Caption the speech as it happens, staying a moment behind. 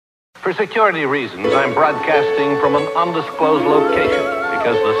For security reasons, I'm broadcasting from an undisclosed location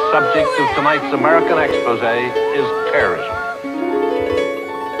because the subject of tonight's American expose is terrorism.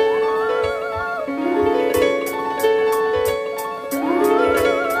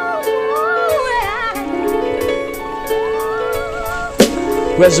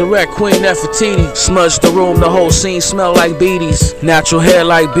 Resurrect Queen Nefertiti. Smudge the room, the whole scene smell like BDs. Natural hair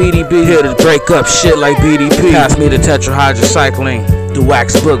like BDP. Here to break up shit like BDP. Pass me the tetrahydrocycline. The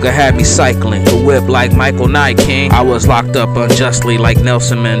wax booger had me cycling. The whip like Michael Knight King. I was locked up unjustly like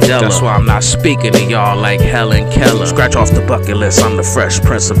Nelson Mandela. That's why I'm not speaking to y'all like Helen Keller. Scratch off the bucket list, I'm the Fresh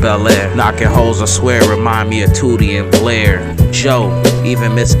Prince of Bel-Air. Knocking holes, I swear, remind me of Tootie and Blair. Joe,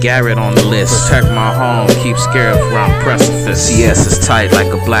 even Miss Garrett on the list. Protect my home, keep scared around precipice. CS is tight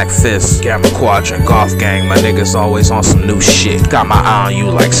like a black fist. Gamma Quadrant, golf gang, my niggas always on some new shit. Got my eye on you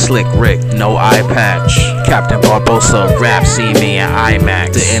like Slick Rick, no eye patch. Captain Barbosa, rap, see me in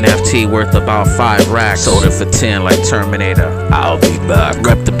IMAX. The NFT worth about 5 racks. Sold it for 10 like Terminator, I'll be back.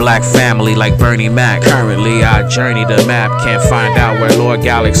 Rep the black family like Bernie Mac. Currently I journey the map, can't find out where Lord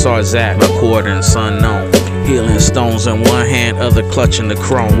Galaxar's at. My coordinates unknown. Healing stones in one hand, other clutching the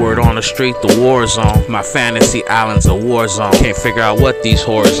chrome. Word on the street, the war zone. My fantasy island's a war zone. Can't figure out what these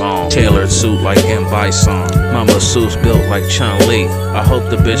whores on. Tailored suit like M. Bison. My masseuse built like Chun-Li. I hope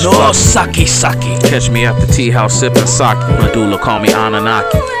the bitch no sake sake. Catch me at the tea house sipping sake. Medulla call me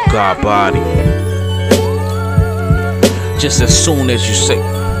Anunnaki. God body. Just as soon as you say,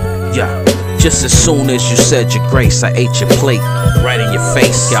 yeah. Just as soon as you said your grace, I ate your plate. Right in your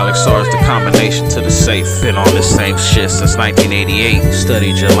face. GALAXAR'S the combination to the safe. Been on the same shit since 1988.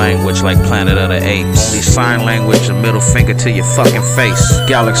 Studied your language like Planet of the Apes. Only sign language, a middle finger to your fucking face.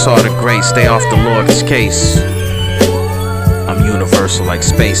 GALAXAR the great, stay off the Lord's case. I'm universal like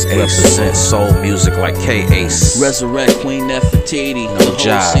Space Ace. Represent soul music like K-Ace. Resurrect Queen Nefertiti. No the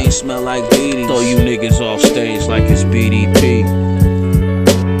whole scene smell like BDs. Throw you niggas off stage like it's BDP.